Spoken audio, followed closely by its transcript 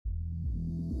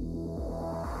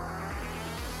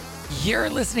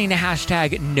You're listening to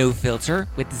Hashtag No Filter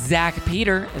with Zach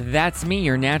Peter. That's me,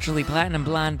 your naturally platinum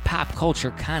blonde pop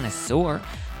culture connoisseur.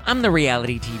 I'm the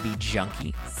reality TV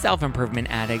junkie, self-improvement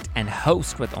addict, and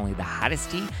host with only the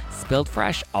hottest tea spilled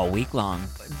fresh all week long.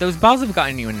 Those balls have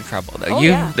gotten you into trouble, though.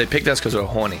 Yeah. They picked us because we were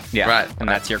horny. Yeah, right. And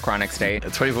that's your chronic state.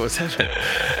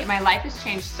 24/7. My life has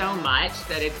changed so much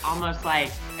that it's almost like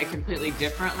a completely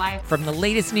different life. From the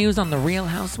latest news on the Real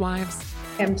Housewives,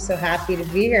 I'm so happy to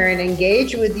be here and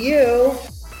engage with you.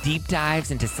 deep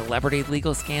dives into celebrity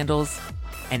legal scandals,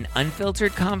 and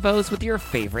unfiltered convos with your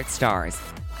favorite stars,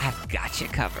 I've got you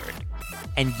covered.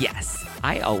 And yes,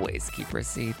 I always keep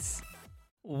receipts.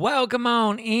 Welcome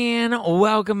on in,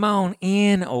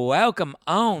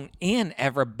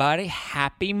 everybody.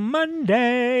 Happy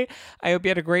Monday. I hope you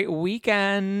had a great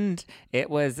weekend.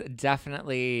 It was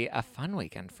definitely a fun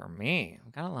weekend for me.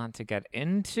 We've got a lot to get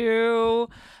into.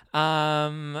 We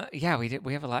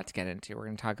have a lot to get into. We're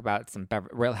going to talk about some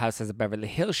Real Houses of Beverly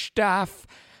Hills stuff,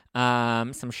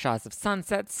 some Shots of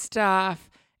Sunset stuff.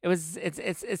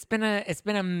 It's been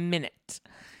a minute.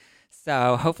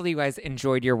 So hopefully you guys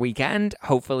enjoyed your weekend.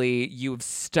 Hopefully you've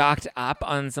stocked up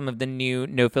on some of the new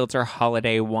No Filter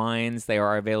holiday wines. They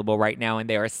are available right now and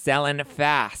they are selling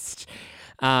fast.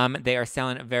 They are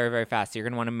selling very, very fast. So you're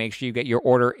going to want to make sure you get your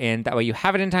order in. That way you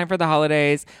have it in time for the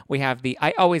holidays. We have the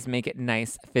I Always Make It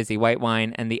Nice fizzy white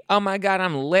wine and the Oh My God,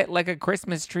 I'm lit like a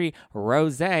Christmas tree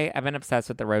rosé. I've been obsessed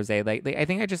with the rosé lately. I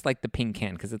think I just like the pink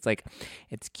can because it's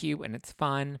cute and it's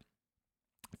fun.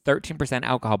 13%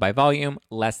 alcohol by volume,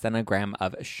 less than a gram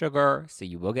of sugar. So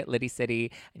you will get litty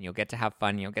city and you'll get to have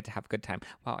fun. You'll get to have a good time.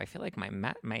 Wow, I feel like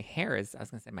my hair is, I was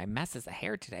going to say my mess is a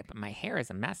hair today, but my hair is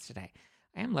a mess today.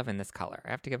 I am loving this color.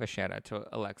 I have to give a shout out to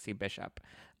Alexi Bishop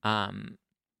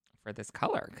for this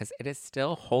color because it is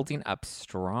still holding up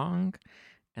strong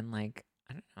and I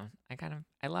don't know.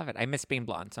 I love it. I miss being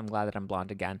blonde, so I'm glad that I'm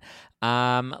blonde again.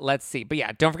 Let's see. But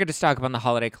yeah, don't forget to stock up on the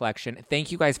holiday collection.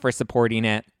 Thank you guys for supporting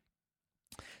it.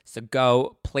 So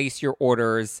go place your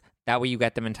orders. That way you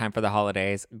get them in time for the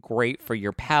holidays. Great for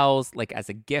your pals, like as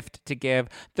a gift to give.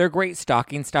 They're great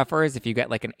stocking stuffers if you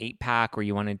get like an 8-pack or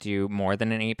you want to do more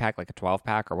than an 8-pack, like a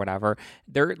 12-pack or whatever.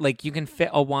 They're like, you can fit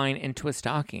a wine into a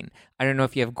stocking. I don't know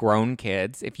if you have grown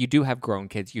kids. If you do have grown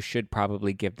kids, you should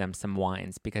probably give them some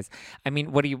wines because, I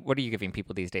mean, what are you giving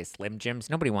people these days? Slim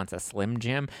Jims? Nobody wants a Slim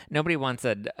Jim. Nobody wants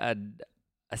a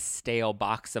stale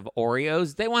box of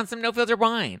Oreos. They want some No Filter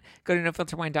wine. Go to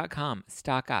nofilterwine.com.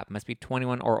 Stock up. Must be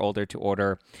 21 or older to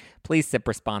order. Please sip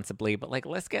responsibly, but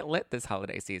let's get lit this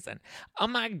holiday season. Oh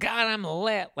my God, I'm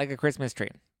lit like a Christmas tree.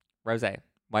 Rosé,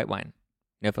 white wine,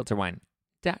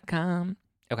 nofilterwine.com.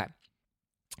 Okay.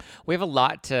 We have a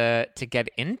lot to get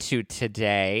into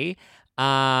today.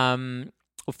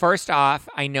 First off,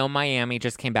 I know Miami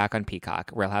just came back on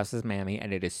Peacock, Real Houses Miami,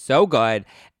 and it is so good.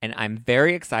 And I'm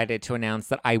very excited to announce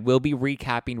that I will be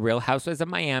recapping Real Houses of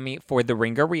Miami for the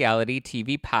Ringa Reality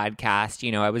TV podcast.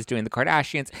 You know, I was doing the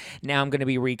Kardashians. Now I'm going to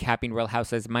be recapping Real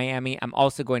Houses Miami. I'm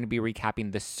also going to be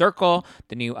recapping The Circle,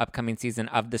 the new upcoming season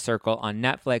of The Circle on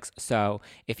Netflix. So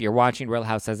if you're watching Real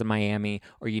Houses of Miami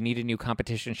or you need a new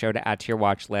competition show to add to your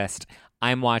watch list,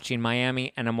 I'm watching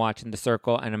Miami and I'm watching The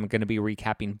Circle, and I'm going to be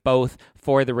recapping both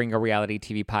for the Ringa Reality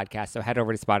TV podcast. So head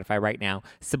over to Spotify right now,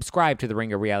 subscribe to the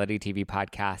Ringa Reality TV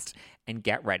podcast, and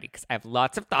get ready because I have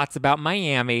lots of thoughts about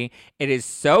Miami. It is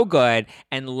so good,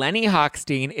 and Lenny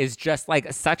Hochstein is just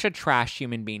like such a trash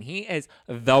human being. He is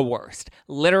the worst,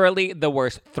 literally the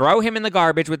worst. Throw him in the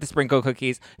garbage with the sprinkle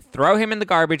cookies. Throw him in the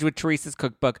garbage with Teresa's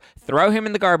cookbook. Throw him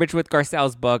in the garbage with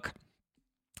Garcelle's book.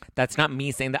 That's not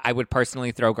me saying that I would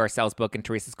personally throw Garcelle's book and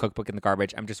Teresa's cookbook in the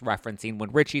garbage. I'm just referencing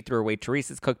when Richie threw away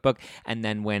Teresa's cookbook and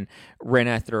then when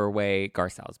Rinna threw away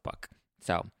Garcelle's book.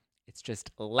 So it's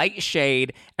just light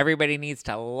shade. Everybody needs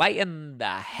to lighten the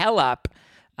hell up.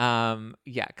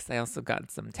 Because I also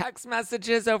got some text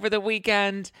messages over the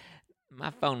weekend. My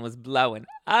phone was blowing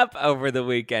up over the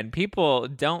weekend. People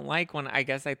don't like when I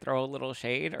guess I throw a little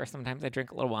shade, or sometimes I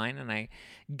drink a little wine and I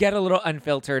get a little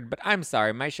unfiltered. But I'm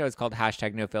sorry. My show is called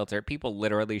Hashtag No Filter. People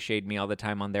literally shade me all the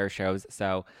time on their shows.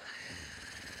 So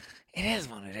it is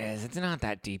what it is. It's not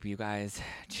that deep, you guys.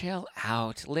 Chill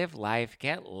out. Live life.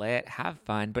 Get lit. Have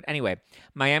fun. But anyway,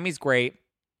 Miami's great.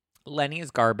 Lenny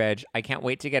is garbage. I can't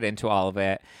wait to get into all of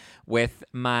it with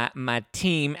my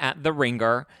team at The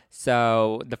Ringer.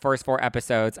 So the first 4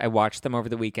 episodes, I watched them over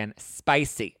the weekend.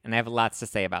 Spicy. And I have lots to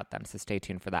say about them, so stay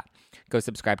tuned for that. Go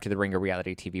subscribe to the Ringer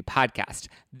Reality TV podcast.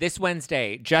 This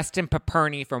Wednesday, Justin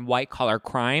Paperny from White Collar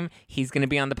Crime. He's going to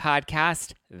be on the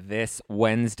podcast this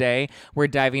Wednesday. We're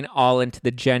diving all into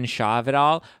the Jen Shah of it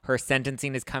all. Her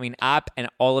sentencing is coming up, and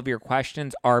all of your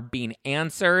questions are being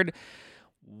answered.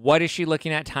 What is she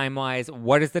looking at time-wise?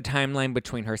 What is the timeline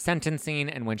between her sentencing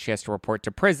and when she has to report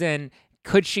to prison?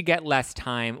 Could she get less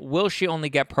time? Will she only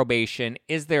get probation?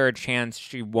 Is there a chance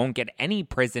she won't get any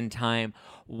prison time?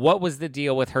 What was the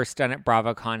deal with her stunt at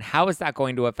BravoCon? How is that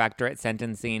going to affect her at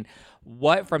sentencing?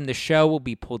 What from the show will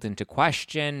be pulled into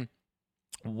question?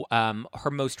 Her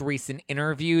most recent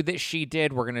interview that she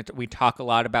did, we talk a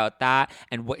lot about that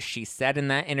and what she said in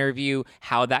that interview,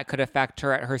 how that could affect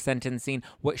her at her sentencing,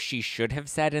 what she should have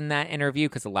said in that interview,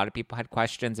 because a lot of people had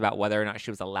questions about whether or not she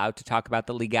was allowed to talk about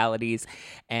the legalities.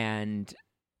 And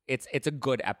it's a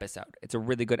good episode. It's a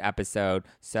really good episode.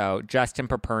 So Justin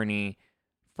Paperny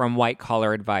from White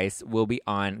Collar Advice will be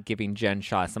on giving Jen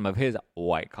Shaw some of his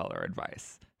white collar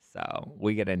advice. So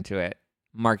we get into it.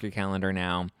 Mark your calendar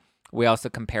now. We also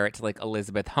compare it to like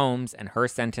Elizabeth Holmes and her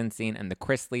sentencing and the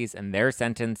Chrisleys and their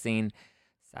sentencing.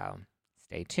 So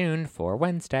stay tuned for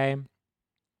Wednesday.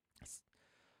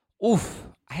 Oof,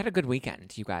 I had a good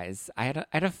weekend, you guys. I had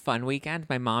a fun weekend.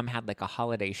 My mom had like a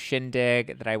holiday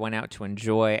shindig that I went out to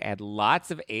enjoy. I had lots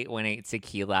of 818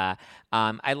 tequila.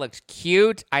 I looked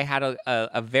cute. I had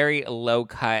a very low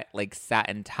cut like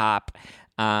satin top.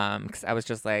 Because I was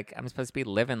just like, I'm supposed to be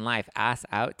living life, ass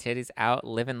out, titties out,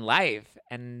 living life.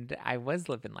 And I was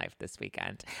living life this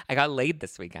weekend. I got laid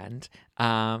this weekend.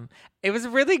 It was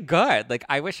really good. Like,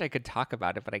 I wish I could talk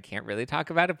about it, but I can't really talk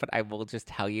about it. But I will just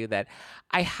tell you that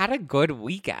I had a good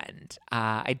weekend.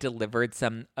 I delivered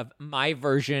some of my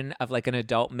version of like an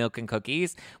adult milk and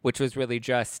cookies, which was really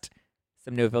just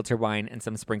some no filter wine and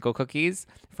some sprinkle cookies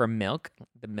from Milk,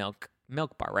 the milk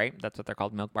bar, right? That's what they're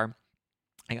called, Milk Bar.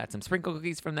 I got some sprinkle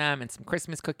cookies from them and some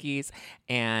Christmas cookies,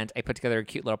 and I put together a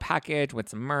cute little package with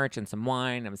some merch and some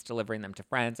wine. I was delivering them to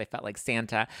friends. I felt like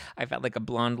Santa. I felt like a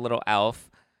blonde little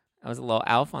elf. I was a little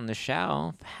elf on the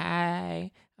shelf.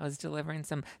 Hey, I was delivering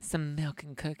some milk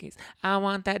and cookies. I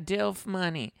want that DILF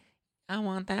money. I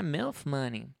want that MILF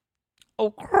money.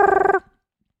 Oh,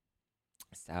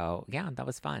 so yeah, that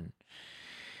was fun.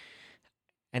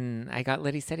 And I got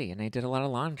Liddy City, and I did a lot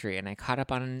of laundry, and I caught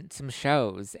up on some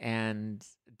shows, and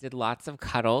did lots of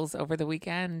cuddles over the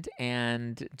weekend,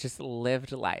 and just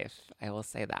lived life. I will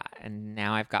say that. And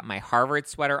now I've got my Harvard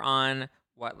sweater on.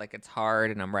 Like it's hard,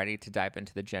 and I'm ready to dive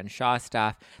into the Jen Shaw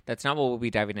stuff. That's not what we'll be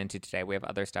diving into today. We have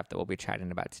other stuff that we'll be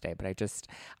chatting about today. But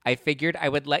I figured I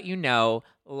would let you know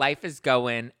life is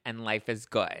going and life is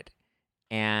good.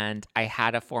 And I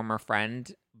had a former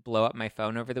friend blow up my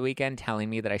phone over the weekend telling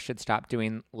me that I should stop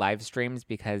doing live streams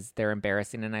because they're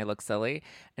embarrassing and I look silly.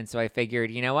 And so I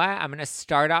figured, you know what? I'm going to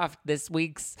start off this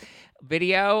week's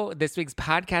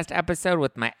podcast episode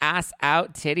with my ass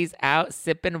out, titties out,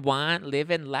 sipping wine,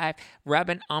 living life,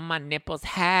 rubbing on my nipples.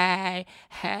 Hey.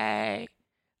 I'm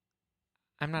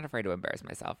not afraid to embarrass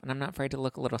myself, and I'm not afraid to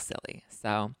look a little silly.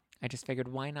 So I just figured,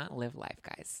 why not live life,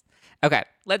 guys? Okay,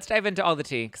 let's dive into all the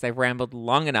tea because I've rambled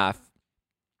long enough.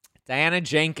 Diana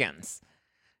Jenkins.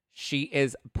 She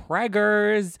is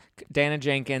preggers. Diana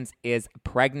Jenkins is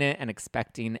pregnant and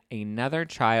expecting another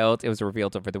child. It was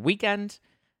revealed over the weekend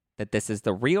that this is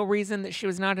the real reason that she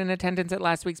was not in attendance at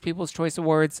last week's People's Choice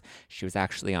Awards. She was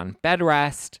actually on bed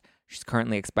rest. She's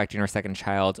currently expecting her second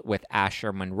child with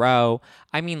Asher Monroe.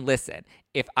 I mean, listen,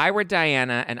 if I were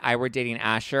Diana and I were dating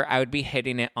Asher, I would be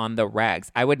hitting it on the regs.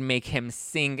 I would make him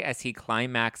sing as he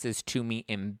climaxes to me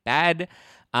in bed.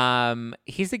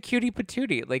 He's a cutie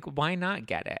patootie. Like, why not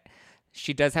get it?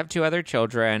 She does have 2 other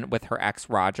children with her ex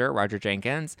Roger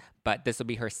Jenkins, but this will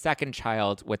be her second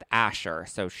child with Asher.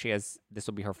 So this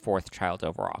will be her 4th child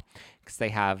overall. Because they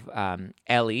have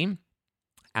Ellie,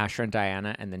 Asher and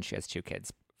Diana, and then she has 2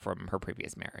 kids from her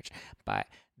previous marriage. But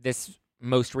this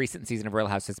most recent season of Real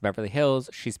Housewives of Beverly Hills,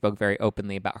 she spoke very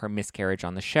openly about her miscarriage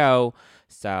on the show.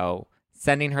 So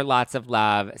sending her lots of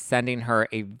love, sending her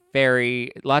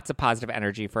lots of positive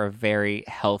energy for a very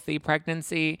healthy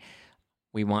pregnancy.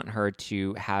 We want her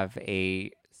to have a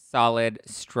solid,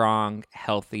 strong,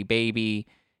 healthy baby,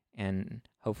 and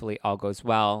hopefully all goes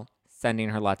well. Sending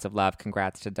her lots of love.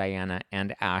 Congrats to Diana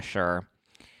and Asher.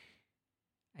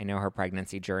 I know her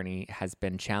pregnancy journey has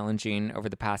been challenging over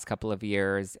the past couple of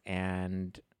years,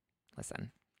 and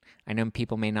listen, I know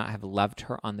people may not have loved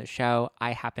her on the show.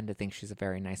 I happen to think she's a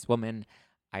very nice woman.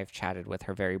 I've chatted with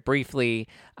her very briefly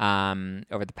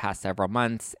over the past several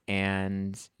months,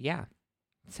 and yeah,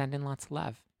 sending lots of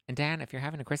love. And Diana, if you're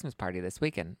having a Christmas party this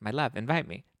weekend, my love, invite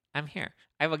me. I'm here.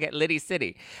 I will get Liddy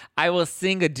City. I will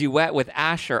sing a duet with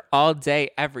Asher all day,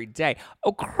 every day.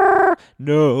 Oh,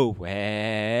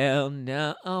 Noel,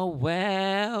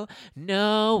 Noel,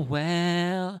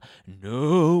 Noel,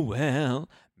 Noel.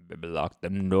 Baby, lock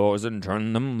them doors and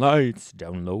turn them lights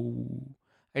down low.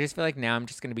 I just feel like now I'm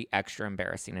just going to be extra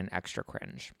embarrassing and extra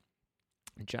cringe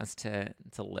just to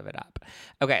live it up.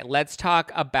 Okay, let's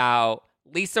talk about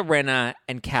Lisa Rinna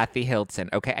and Kathy Hilton.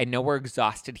 Okay, I know we're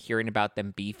exhausted hearing about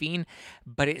them beefing,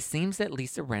 but it seems that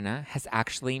Lisa Rinna has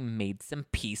actually made some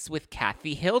peace with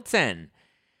Kathy Hilton.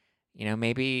 You know,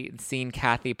 maybe seeing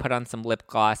Kathy put on some lip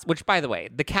gloss, which, by the way,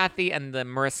 the Kathy and the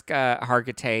Mariska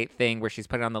Hargitay thing where she's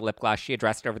putting on the lip gloss, she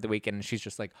addressed it over the weekend, and she's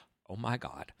just like, oh my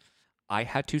God, I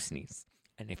had to sneeze.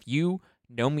 And if you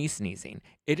know me sneezing,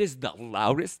 it is the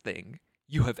loudest thing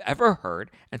you have ever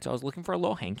heard. And so I was looking for a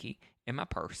little hanky in my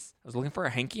purse. I was looking for a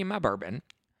hanky in my bourbon.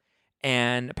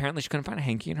 And apparently she couldn't find a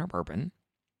hanky in her bourbon.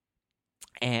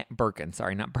 And Birkin,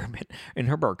 sorry, not bourbon, in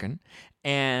her Birkin.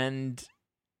 And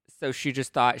so she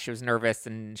just thought she was nervous,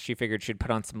 and she figured she'd put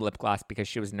on some lip gloss because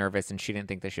she was nervous and she didn't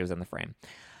think that she was in the frame.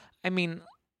 I mean,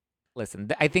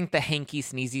 listen, I think the hanky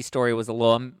sneezy story was a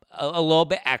little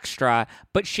bit extra,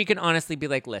 but she can honestly be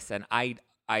like, listen, I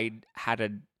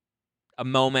had a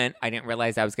moment. I didn't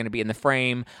realize I was going to be in the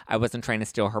frame. I wasn't trying to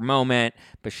steal her moment,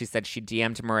 but she said she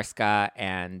DM'd Mariska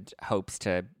and hopes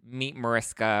to meet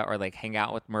Mariska or like hang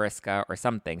out with Mariska or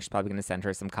something. She's probably going to send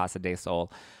her some Casa de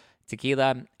Sol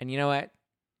tequila. And you know what?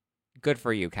 Good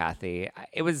for you, Kathy.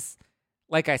 It was,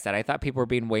 like I said, I thought people were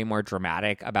being way more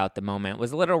dramatic about the moment. It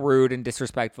was a little rude and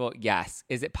disrespectful. Yes.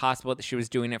 Is it possible that she was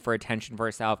doing it for attention for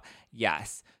herself?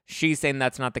 Yes. She's saying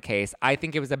that's not the case. I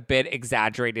think it was a bit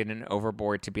exaggerated and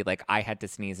overboard to be like, I had to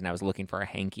sneeze and I was looking for a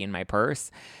hanky in my purse.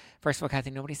 First of all,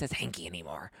 Kathy, nobody says hanky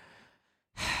anymore.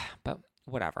 But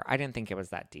whatever. I didn't think it was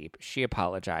that deep. She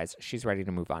apologized. She's ready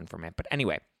to move on from it. But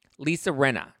anyway, Lisa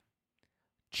Rinna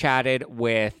chatted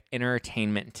with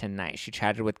Entertainment Tonight. She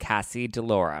chatted with Cassie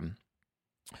DeLora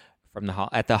from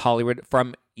the Hollywood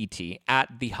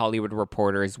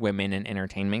Reporter's Women in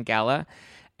Entertainment Gala.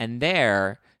 And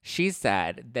there she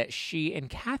said that she and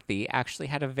Kathy actually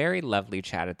had a very lovely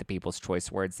chat at the People's Choice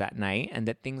Awards that night, and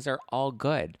that things are all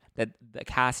good, that the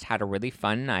cast had a really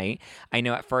fun night. I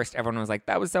know at first everyone was like,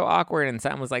 that was so awkward, and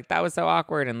Sutton was like, that was so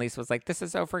awkward, and Lisa was like, this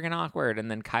is so freaking awkward,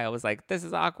 and then Kyle was like, this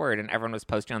is awkward, and everyone was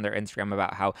posting on their Instagram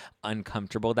about how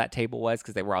uncomfortable that table was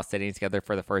because they were all sitting together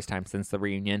for the first time since the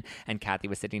reunion, and Kathy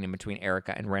was sitting in between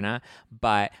Erica and Rinna.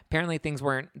 But apparently things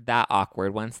weren't that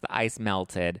awkward. Once the ice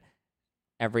melted,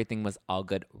 everything was all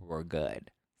good. We're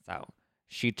good. So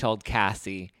she told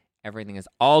Cassie everything is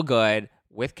all good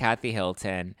with Kathy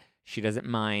Hilton. She doesn't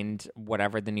mind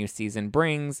whatever the new season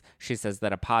brings. She says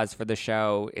that a pause for the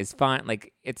show is fine.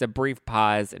 Like, it's a brief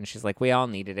pause, and she's like, we all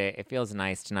needed it. It feels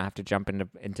nice to not have to jump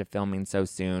into filming so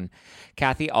soon.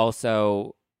 Kathy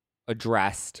also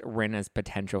addressed Rinna's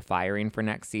potential firing for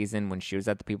next season when she was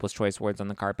at the People's Choice Awards on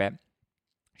the carpet.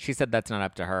 She said that's not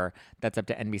up to her. That's up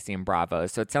to NBC and Bravo.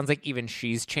 So it sounds like even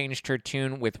she's changed her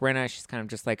tune with Rinna. She's kind of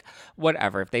just like,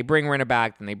 whatever. If they bring Rinna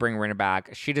back, then they bring Rinna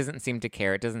back. She doesn't seem to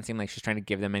care. It doesn't seem like she's trying to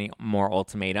give them any more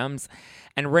ultimatums.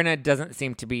 And Rinna doesn't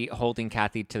seem to be holding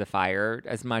Kathy to the fire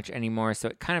as much anymore. So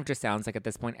it kind of just sounds like at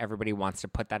this point, everybody wants to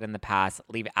put that in the past,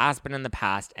 leave Aspen in the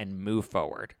past, and move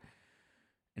forward.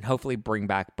 And hopefully bring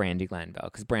back Brandi Glanville,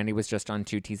 because Brandi was just on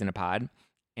 2 T's in a Pod.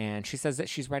 And she says that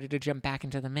she's ready to jump back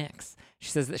into the mix.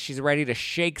 She says that she's ready to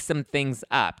shake some things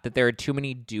up, that there are too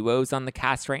many duos on the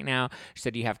cast right now. She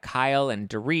said you have Kyle and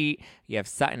Dorit, you have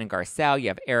Sutton and Garcelle, you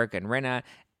have Erica and Rinna.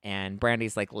 And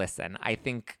Brandi's like, listen, I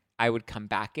think I would come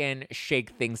back in,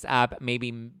 shake things up,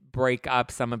 maybe break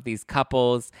up some of these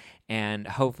couples, and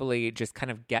hopefully just kind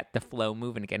of get the flow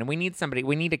moving again. And we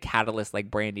need a catalyst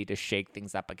like Brandi to shake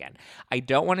things up again. I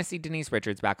don't want to see Denise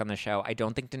Richards back on the show. I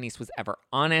don't think Denise was ever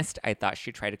honest. I thought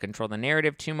she tried to control the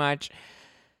narrative too much.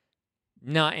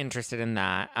 Not interested in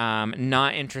that.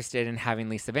 Not interested in having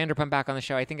Lisa Vanderpump back on the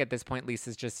show. I think at this point,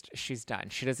 she's done.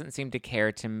 She doesn't seem to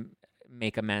care to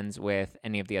make amends with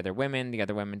any of the other women. The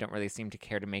other women don't really seem to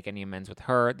care to make any amends with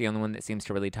her. The only one that seems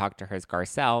to really talk to her is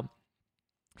Garcelle.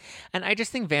 And I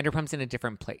just think Vanderpump's in a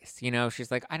different place. You know,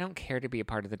 she's like, I don't care to be a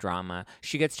part of the drama.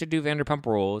 She gets to do Vanderpump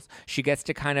Rules. She gets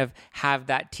to kind of have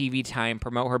that TV time,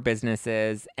 promote her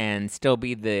businesses, and still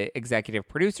be the executive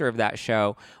producer of that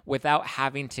show without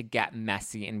having to get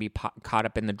messy and be caught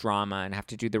up in the drama and have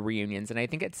to do the reunions. And I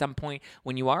think at some point,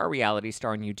 when you are a reality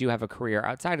star and you do have a career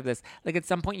outside of this, like at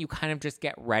some point you kind of just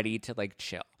get ready to like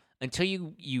chill. Until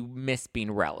you miss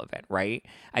being relevant, right?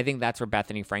 I think that's where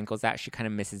Bethany Frankel's at. She kind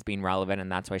of misses being relevant,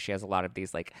 and that's why she has a lot of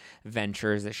these like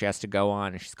ventures that she has to go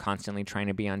on, and she's constantly trying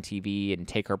to be on TV and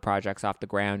take her projects off the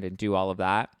ground and do all of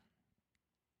that.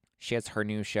 She has her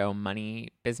new show, Money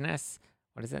Business.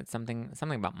 What is it? Something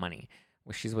about money,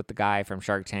 where she's with the guy from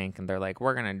Shark Tank, and they're like,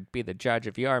 we're going to be the judge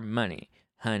of your money,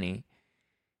 honey.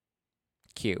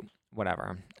 Cute.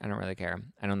 Whatever. I don't really care.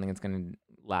 I don't think it's going to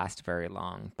last very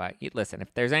long. But listen,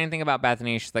 if there's anything about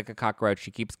Bethany, she's like a cockroach. She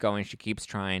keeps going. She keeps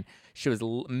trying. She was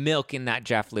milking that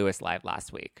Jeff Lewis live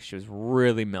last week. She was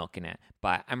really milking it.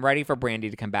 But I'm ready for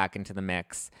Brandy to come back into the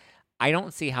mix. I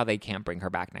don't see how they can't bring her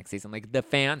back next season. Like, the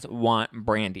fans want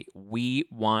Brandy. We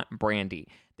want Brandy.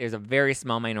 There's a very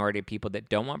small minority of people that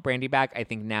don't want Brandy back. I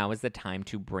think now is the time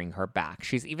to bring her back.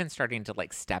 She's even starting to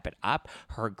like step it up.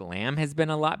 Her glam has been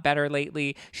a lot better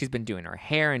lately. She's been doing her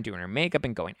hair and doing her makeup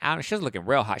and going out. She was looking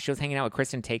real hot. She was hanging out with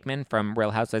Kristen Takeman from Real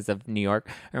Housewives of New York.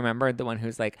 Remember, the one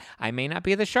who's like, I may not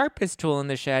be the sharpest tool in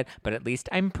the shed, but at least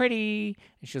I'm pretty.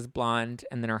 And she was blonde.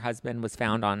 And then her husband was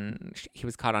found he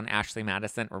was caught on Ashley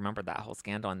Madison. Remember that whole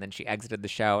scandal? And then she exited the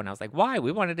show. And I was like, why?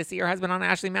 We wanted to see her husband on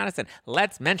Ashley Madison.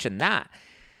 Let's mention that.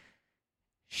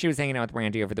 She was hanging out with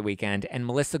Brandy over the weekend, and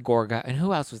Melissa Gorga, and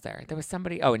who else was there? There was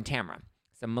somebody, and Tamra.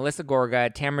 So Melissa Gorga,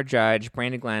 Tamra Judge,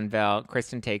 Brandy Glanville,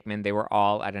 Kristen Takeman, they were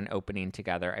all at an opening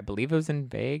together. I believe it was in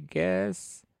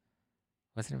Vegas.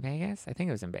 Was it in Vegas? I think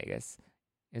it was in Vegas.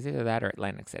 It was either that or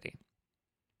Atlantic City.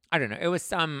 I don't know. It was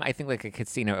I think like a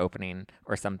casino opening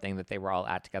or something that they were all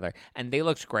at together. And they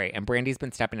looked great. And Brandy's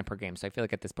been stepping up her game. So I feel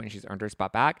like at this point she's earned her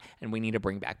spot back, and we need to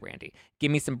bring back Brandy.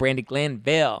 Give me some Brandy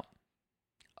Glanville.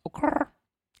 Okay.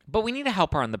 But we need to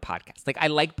help her on the podcast. Like, I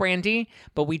like Brandy,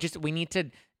 but we need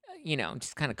to,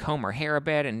 just kind of comb her hair a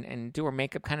bit and do her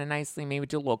makeup kind of nicely. Maybe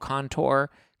do a little contour.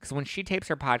 Because when she tapes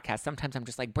her podcast, sometimes I'm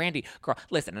just like, Brandy, girl,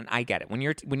 listen, and I get it.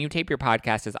 When you tape your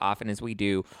podcast as often as we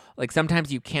do, like,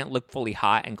 sometimes you can't look fully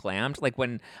hot and glammed. Like,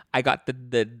 when I got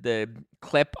the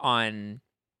clip on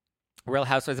Real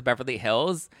Housewives of Beverly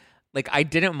Hills, like, I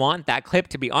didn't want that clip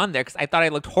to be on there because I thought I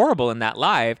looked horrible in that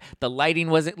live. The lighting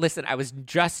wasn't, listen, I was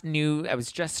just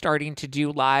starting to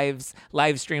do live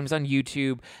streams on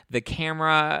YouTube. The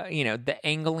camera, the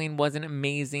angling wasn't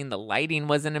amazing. The lighting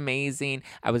wasn't amazing.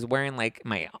 I was wearing, like,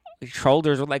 my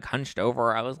shoulders were, like, hunched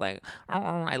over. I was like,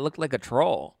 I looked like a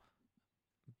troll.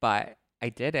 But I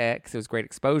did it because it was great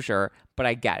exposure. But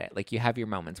I get it. Like, you have your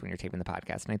moments when you're taping the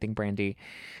podcast. And I think, Brandy,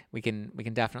 we can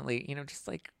definitely, just,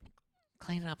 like,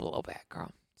 clean it up a little bit,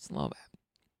 girl. Just a little bit.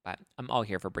 But I'm all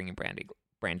here for bringing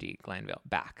Brandy Glanville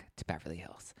back to Beverly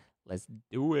Hills. Let's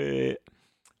do it.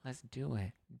 Let's do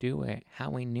it. Do it how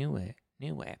we knew it.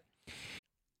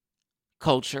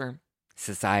 Culture,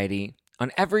 society,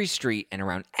 on every street and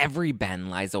around every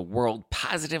bend lies a world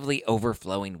positively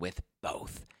overflowing with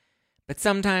both. But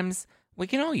sometimes we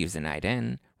can all use a night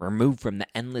in, removed from the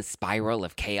endless spiral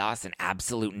of chaos and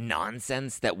absolute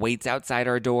nonsense that waits outside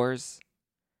our doors.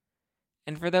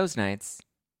 And for those nights,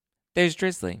 there's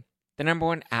Drizzly, the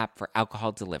 #1 app for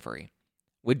alcohol delivery.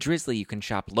 With Drizzly, you can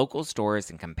shop local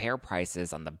stores and compare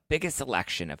prices on the biggest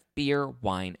selection of beer,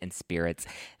 wine, and spirits,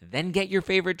 then get your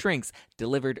favorite drinks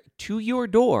delivered to your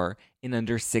door in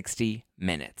under 60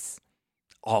 minutes.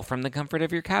 All from the comfort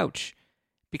of your couch.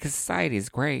 Because society is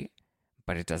great,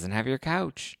 but it doesn't have your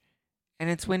couch. And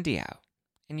it's windy out,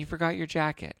 and you forgot your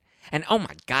jacket. And oh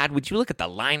my God, would you look at the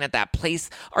line at that place?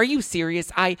 Are you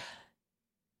serious?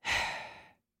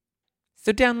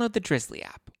 So download the Drizzly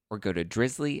app or go to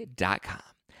drizzly.com.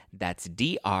 That's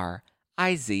DRIZLY.com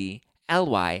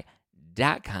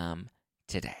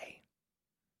today.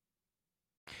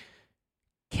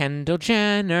 Kendall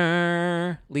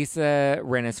Jenner, Lisa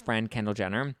Rinna's friend Kendall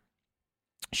Jenner,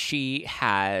 she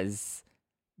has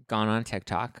gone on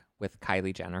TikTok with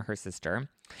Kylie Jenner, her sister,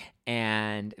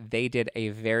 and they did a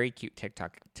very cute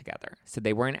TikTok together. So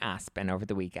they were in Aspen over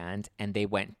the weekend, and they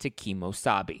went to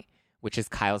Kimosabi, which is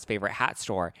Kyle's favorite hat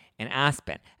store in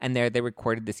Aspen. And there they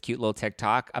recorded this cute little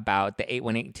TikTok about the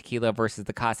 818 tequila versus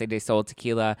the Casa de Sol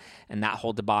tequila and that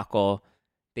whole debacle.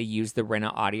 They used the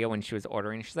Rinna audio when she was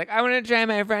ordering. She's like, I want to try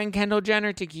my friend Kendall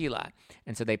Jenner tequila.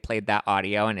 And so they played that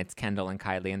audio, and it's Kendall and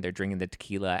Kylie, and they're drinking the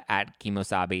tequila at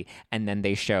Kimosabi. And then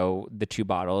they show the two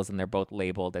bottles, and they're both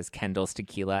labeled as Kendall's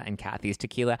tequila and Kathy's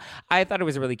tequila. I thought it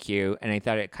was really cute, and I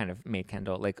thought it kind of made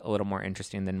Kendall like a little more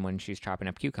interesting than when she's chopping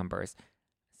up cucumbers.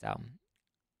 So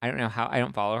I don't know how, I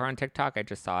don't follow her on TikTok. I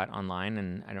just saw it online,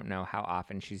 and I don't know how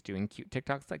often she's doing cute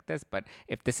TikToks like this. But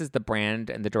if this is the brand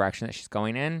and the direction that she's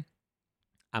going in,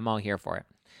 I'm all here for it.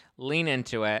 Lean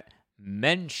into it.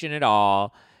 Mention it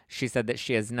all. She said that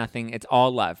she has nothing. It's all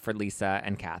love for Lisa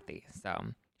and Kathy.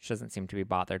 So she doesn't seem to be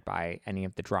bothered by any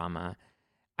of the drama.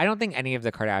 I don't think any of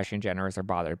the Kardashian Jenners are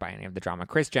bothered by any of the drama.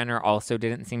 Kris Jenner also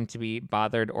didn't seem to be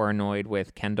bothered or annoyed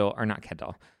with Kendall, or not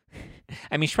Kendall.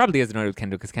 I mean, she probably is annoyed with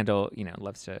Kendall because Kendall,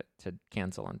 loves to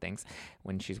cancel on things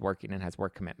when she's working and has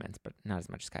work commitments, but not as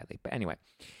much as Kylie. But anyway,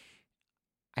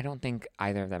 I don't think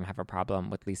either of them have a problem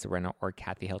with Lisa Rinna or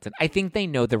Kathy Hilton. I think they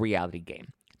know the reality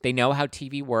game. They know how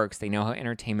TV works. They know how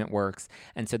entertainment works.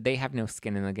 And so they have no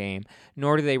skin in the game,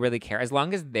 nor do they really care. As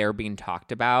long as they're being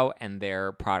talked about and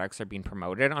their products are being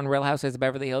promoted on Real Housewives of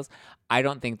Beverly Hills, I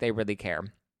don't think they really care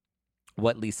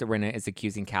what Lisa Rinna is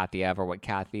accusing Kathy of or what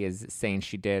Kathy is saying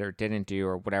she did or didn't do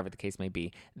or whatever the case may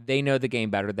be. They know the game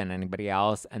better than anybody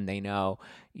else, and they know,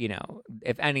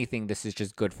 if anything, this is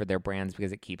just good for their brands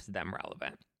because it keeps them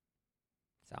relevant.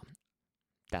 So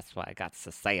that's what I got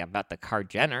to say about the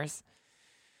Kar-Jenners.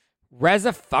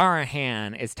 Reza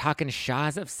Farahan is talking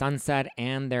Shahs of Sunset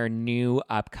and their new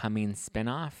upcoming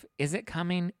spinoff. Is it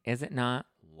coming? Is it not?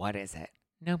 What is it?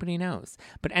 Nobody knows.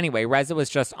 But anyway, Reza was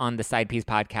just on the Side Piece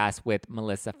podcast with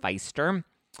Melissa Feister,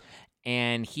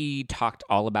 and he talked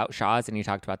all about Shahs, and he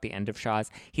talked about the end of Shahs.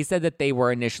 He said that they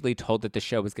were initially told that the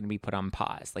show was going to be put on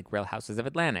pause, like Real Houses of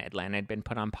Atlanta. Atlanta had been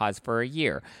put on pause for a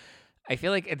year. I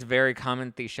feel like it's very common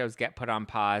that these shows get put on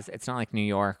pause. It's not like New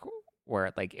York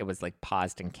where it was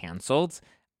paused and canceled.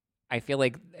 I feel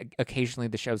like occasionally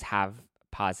the shows have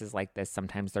pauses like this.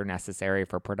 Sometimes they're necessary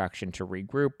for production to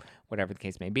regroup, whatever the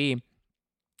case may be.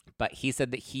 But he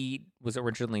said that he was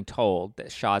originally told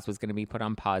that Shahs was going to be put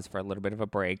on pause for a little bit of a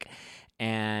break.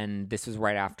 And this was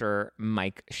right after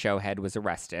Mike Showhead was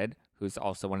arrested, who's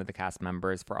also one of the cast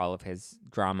members for all of his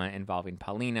drama involving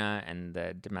Paulina and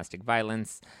the domestic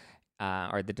violence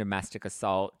or the domestic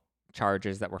assault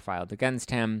charges that were filed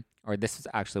against him. Or this was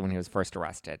actually when he was first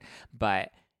arrested. But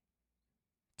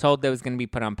told that it was going to be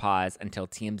put on pause until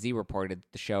TMZ reported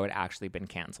that the show had actually been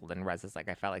canceled. And Reza's like,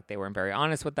 I felt like they weren't very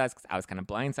honest with us because I was kind of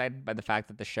blindsided by the fact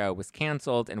that the show was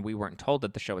canceled, and we weren't told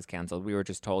that the show was canceled. We were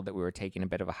just told that we were taking a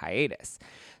bit of a hiatus.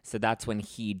 So that's when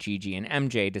he, Gigi, and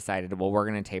MJ decided, well, we're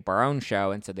going to tape our own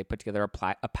show. And so they put together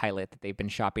a pilot that they've been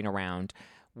shopping around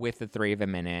with the three of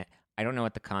them in it. I don't know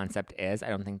what the concept is. I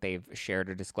don't think they've shared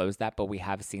or disclosed that, but we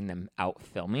have seen them out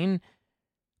filming.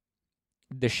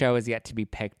 The show is yet to be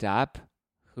picked up.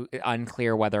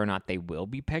 Unclear whether or not they will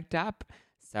be picked up.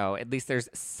 So at least there's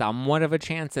somewhat of a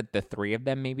chance that the three of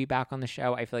them may be back on the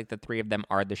show. I feel like the three of them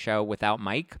are the show. Without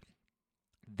Mike,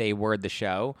 they were the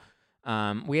show.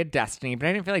 We had Destiny, but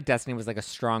I didn't feel like Destiny was a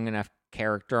strong enough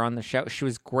character on the show. She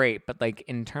was great, but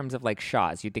in terms of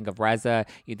Shahs, you think of Reza,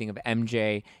 you think of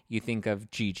MJ, you think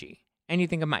of Gigi, and you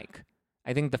think of Mike.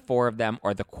 I think the four of them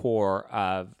are the core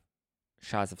of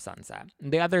Shahs of Sunset.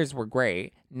 The others were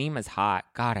great. Nima's hot.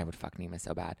 God, I would fuck Nima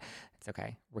so bad. It's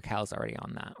okay. Raquel's already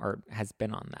on that or has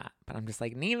been on that. But I'm just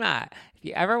like, Nima, if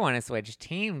you ever want to switch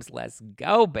teams, let's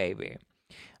go, baby.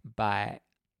 But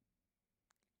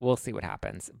we'll see what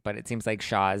happens. But it seems like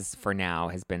Shahs for now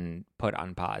has been put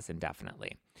on pause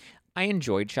indefinitely. I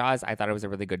enjoyed Shahs. I thought it was a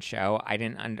really good show.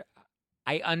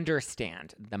 I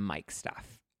understand the Mike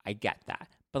stuff. I get that.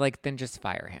 But then just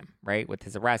fire him, right? With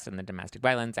his arrest and the domestic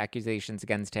violence accusations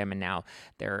against him. And now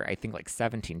there are, I think,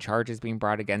 17 charges being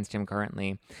brought against him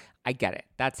currently. I get it.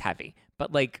 That's heavy.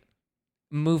 But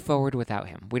move forward without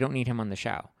him. We don't need him on the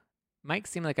show. Mike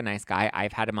seemed like a nice guy.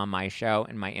 I've had him on my show,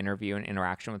 and my interview and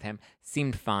interaction with him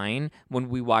seemed fine. When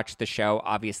we watched the show,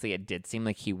 obviously it did seem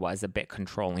like he was a bit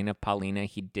controlling of Paulina.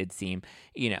 He did seem,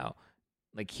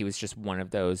 like he was just one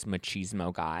of those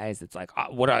machismo guys. It's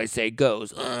what I say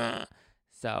goes.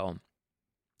 So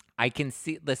I can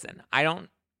see, listen, I don't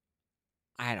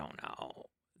know.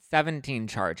 17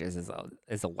 charges is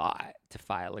a lot to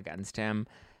file against him.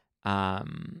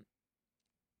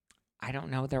 I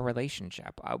don't know their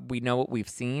relationship. We know what we've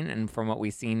seen, and from what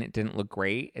we've seen, it didn't look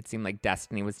great. It seemed like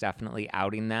Destiny was definitely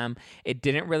outing them. It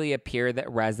didn't really appear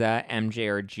that Reza, MJ,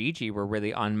 or Gigi were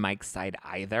really on Mike's side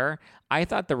either. I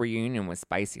thought the reunion was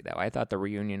spicy, though. I thought the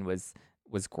reunion was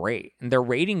great. And their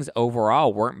ratings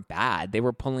overall weren't bad. They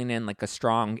were pulling in a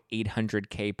strong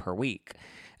 800K per week.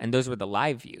 And those were the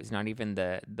live views, not even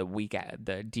the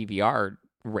DVR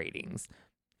ratings.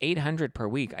 800 per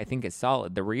week, I think, is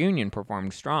solid. The reunion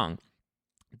performed strong.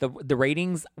 The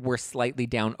ratings were slightly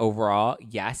down overall,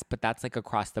 yes, but that's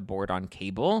across the board on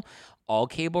cable. All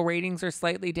cable ratings are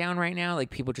slightly down right now.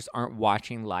 People just aren't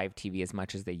watching live TV as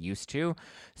much as they used to.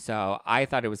 So I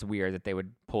thought it was weird that they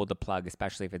would pull the plug,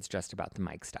 especially if it's just about the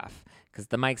Mike stuff. Because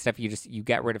the Mike stuff, you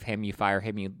get rid of him, you fire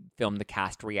him, you film the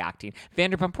cast reacting.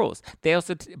 Vanderpump Rules, they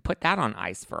also put that on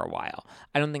ice for a while.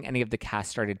 I don't think any of the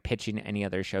cast started pitching any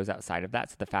other shows outside of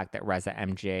that. So the fact that Reza,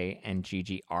 MJ, and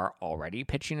Gigi are already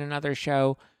pitching another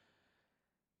show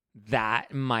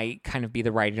that might kind of be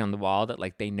the writing on the wall that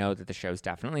like they know that the show's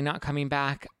definitely not coming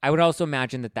back. I would also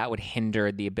imagine that would hinder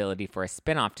the ability for a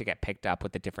spinoff to get picked up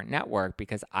with a different network,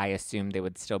 because I assume they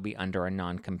would still be under a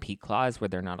non-compete clause where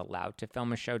they're not allowed to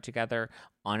film a show together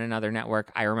on another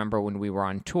network. I remember when we were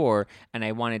on tour and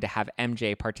I wanted to have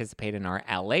MJ participate in our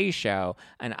LA show,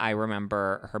 and I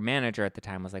remember her manager at the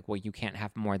time was like, well, you can't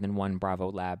have more than one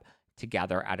Bravo Lab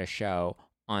together at a show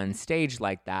on stage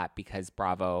like that, because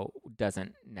Bravo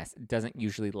doesn't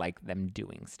usually like them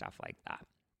doing stuff like that.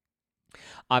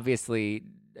 Obviously,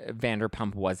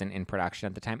 Vanderpump wasn't in production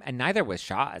at the time, and neither was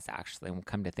Shaw's, actually. We'll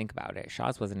come to think about it.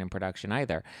 Shaw's wasn't in production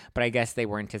either, but I guess they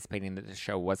were anticipating that the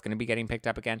show was going to be getting picked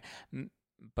up again,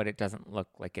 but it doesn't look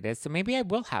like it is. So maybe I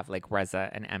will have like Reza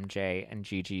and MJ and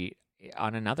Gigi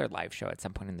on another live show at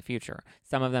some point in the future.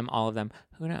 Some of them, all of them,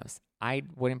 who knows? I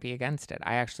wouldn't be against it.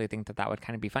 I actually think that would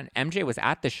kind of be fun. MJ was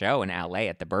at the show in LA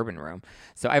at the Bourbon Room.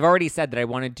 So I've already said that I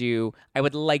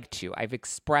would like to. I've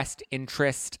expressed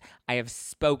interest. I have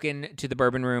spoken to the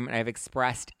Bourbon Room and I've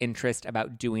expressed interest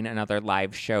about doing another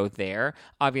live show there.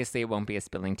 Obviously, it won't be a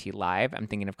Spilling Tea Live. I'm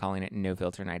thinking of calling it No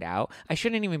Filter Night Out. I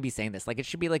shouldn't even be saying this. Like, it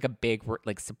should be like a big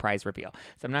like surprise reveal.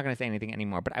 So I'm not going to say anything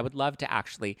anymore, but I would love to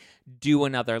actually do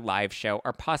another live show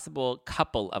or possible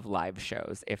couple of live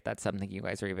shows if that's something you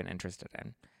guys are even interested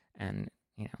in. And,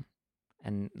 you know,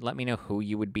 and let me know who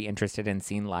you would be interested in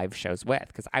seeing live shows with,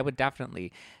 because I would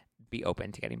definitely be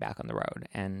open to getting back on the road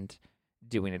and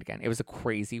doing it again. It was a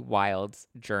crazy, wild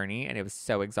journey, and it was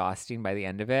so exhausting by the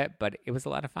end of it, but it was a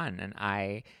lot of fun. And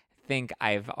I think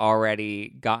I've already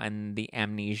gotten the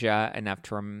amnesia enough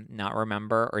to not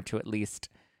remember, or to at least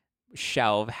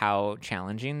shelve how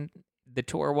challenging the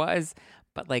tour was.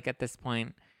 But like at this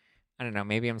point, I don't know,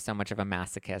 maybe I'm so much of a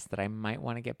masochist that I might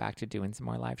want to get back to doing some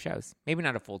more live shows. Maybe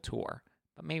not a full tour,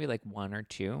 but maybe like one or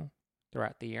two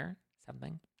throughout the year,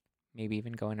 something. Maybe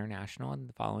even go international in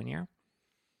the following year.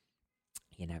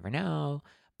 You never know.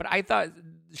 But I thought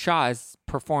Shaw's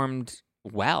performed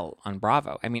well on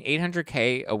Bravo. I mean,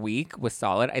 800K a week was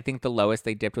solid. I think the lowest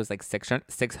they dipped was like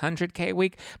 600K a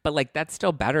week, but like that's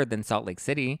still better than Salt Lake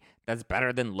City. That's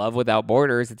better than Love Without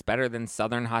Borders. It's better than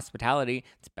Southern Hospitality.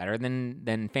 It's better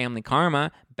than Family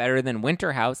Karma, better than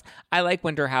Winter House. I like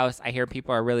Winter House. I hear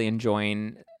people are really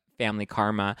enjoying Family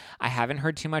Karma. I haven't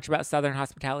heard too much about Southern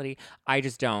Hospitality. I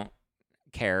just don't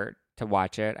care to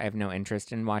watch it. I have no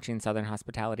interest in watching Southern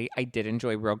Hospitality. I did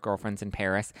enjoy Real Girlfriends in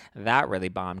Paris. That really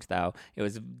bombed, though. It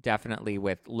was definitely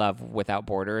with Love Without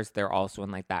Borders. They're also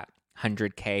in like that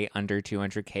 100K, under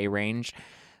 200K range,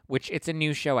 which it's a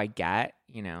new show, I get.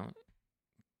 You know,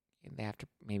 they have to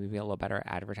maybe be a little better at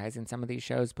advertising some of these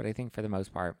shows, but I think for the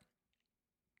most part,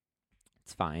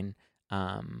 it's fine.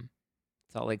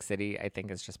 Salt Lake City, I think,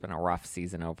 has just been a rough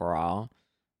season overall.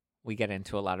 We get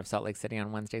into a lot of Salt Lake City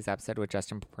on Wednesday's episode with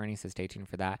Justin Paperny, so stay tuned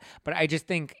for that. But I just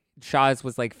think Shaw's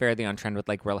was like fairly on trend with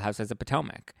like Real Housewives of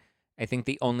Potomac. I think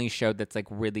the only show that's like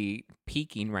really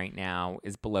peaking right now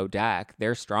is Below Deck.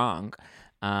 They're strong.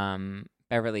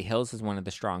 Beverly Hills is one of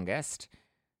the strongest.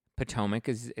 Potomac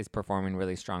is performing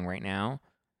really strong right now.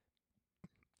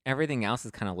 Everything else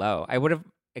is kind of low. I would have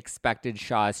expected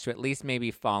Shaw's to at least maybe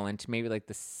fall into maybe like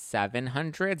the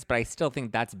 700s, but I still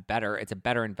think that's better. It's a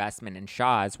better investment in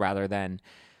Shaw's rather than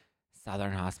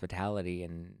Southern Hospitality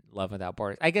and Love Without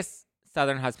Borders. I guess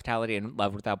Southern Hospitality and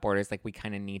Love Without Borders, like we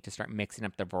kind of need to start mixing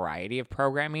up the variety of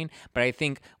programming, but I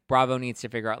think Bravo needs to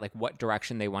figure out like what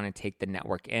direction they want to take the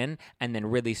network in and then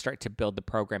really start to build the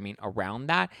programming around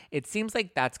that. It seems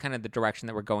like that's kind of the direction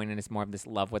that we're going in, is more of this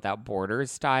Love Without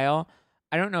Borders style.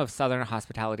 I don't know if Southern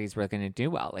Hospitality is really going to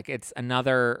do well. Like, it's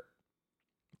another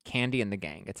Candy and the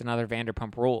Gang. It's another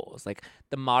Vanderpump Rules. Like,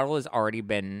 the model has already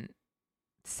been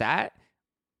set.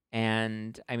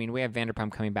 And, I mean, we have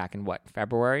Vanderpump coming back in,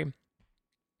 February?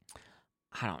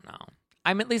 I don't know.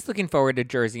 I'm at least looking forward to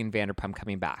Jersey and Vanderpump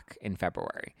coming back in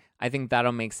February. I think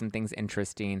that'll make some things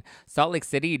interesting. Salt Lake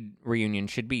City reunion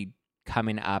should be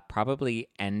coming up probably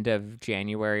end of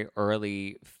January,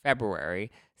 early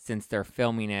February, since they're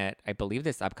filming it, I believe,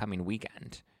 this upcoming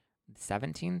weekend.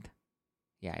 17th?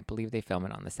 Yeah, I believe they film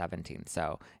it on the 17th,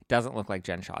 so it doesn't look like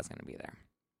Jen Shaw is going to be there.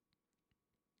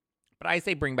 But I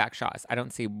say bring back Shaw's. I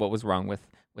don't see what was wrong with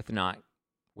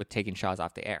taking Shaw's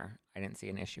off the air. I didn't see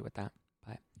an issue with that.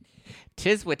 But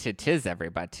 'tis what it is,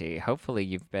 everybody. Hopefully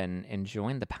you've been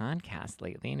enjoying the podcast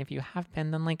lately. And if you have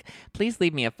been, then please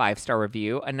leave me a 5-star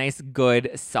review, a nice, good,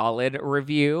 solid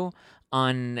review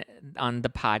on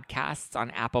the podcasts,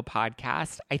 on Apple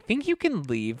Podcasts. I think you can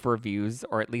leave reviews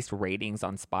or at least ratings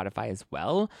on Spotify as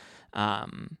well.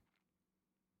 But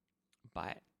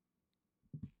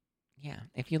yeah,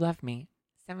 if you love me,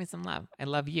 Send me some love. I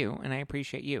love you, and I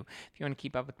appreciate you. If you want to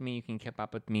keep up with me, you can keep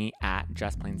up with me at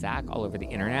Just Plain Zach all over the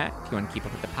internet. If you want to keep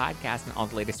up with the podcast and all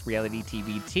the latest reality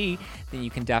TV tea, then you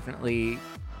can definitely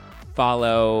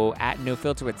follow at No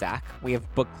Filter with Zach. We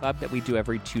have book club that we do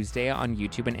every Tuesday on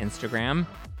YouTube and Instagram.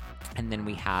 And then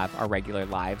we have our regular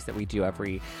lives that we do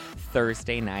every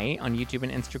Thursday night on YouTube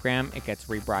and Instagram. It gets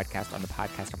rebroadcast on the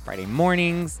podcast on Friday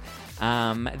mornings.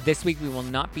 This week we will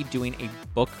not be doing a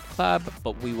book club,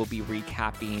 but we will be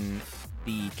recapping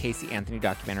the Casey Anthony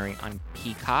documentary on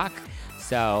Peacock.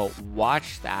 So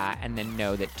watch that and then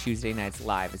know that Tuesday night's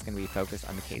live is going to be focused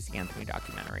on the Casey Anthony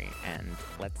documentary. And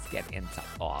let's get into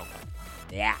all of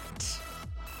that.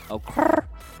 Okay.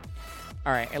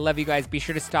 All right, I love you guys. Be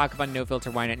sure to stock up on No Filter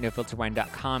Wine at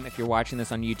nofilterwine.com. If you're watching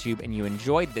this on YouTube and you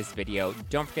enjoyed this video,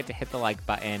 don't forget to hit the like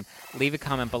button. Leave a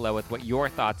comment below with what your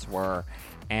thoughts were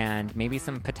and maybe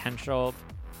some potential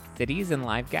cities and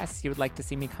live guests you would like to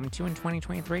see me come to in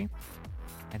 2023.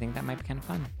 I think that might be kind of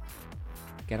fun.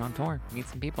 Get on tour, meet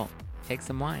some people, take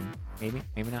some wine. Maybe,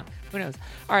 maybe not. Who knows?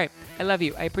 All right, I love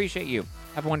you. I appreciate you.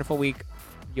 Have a wonderful week.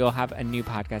 You'll have a new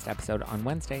podcast episode on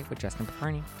Wednesday with Justin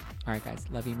Paperny. All right, guys.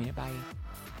 Love you. Mean it. Bye.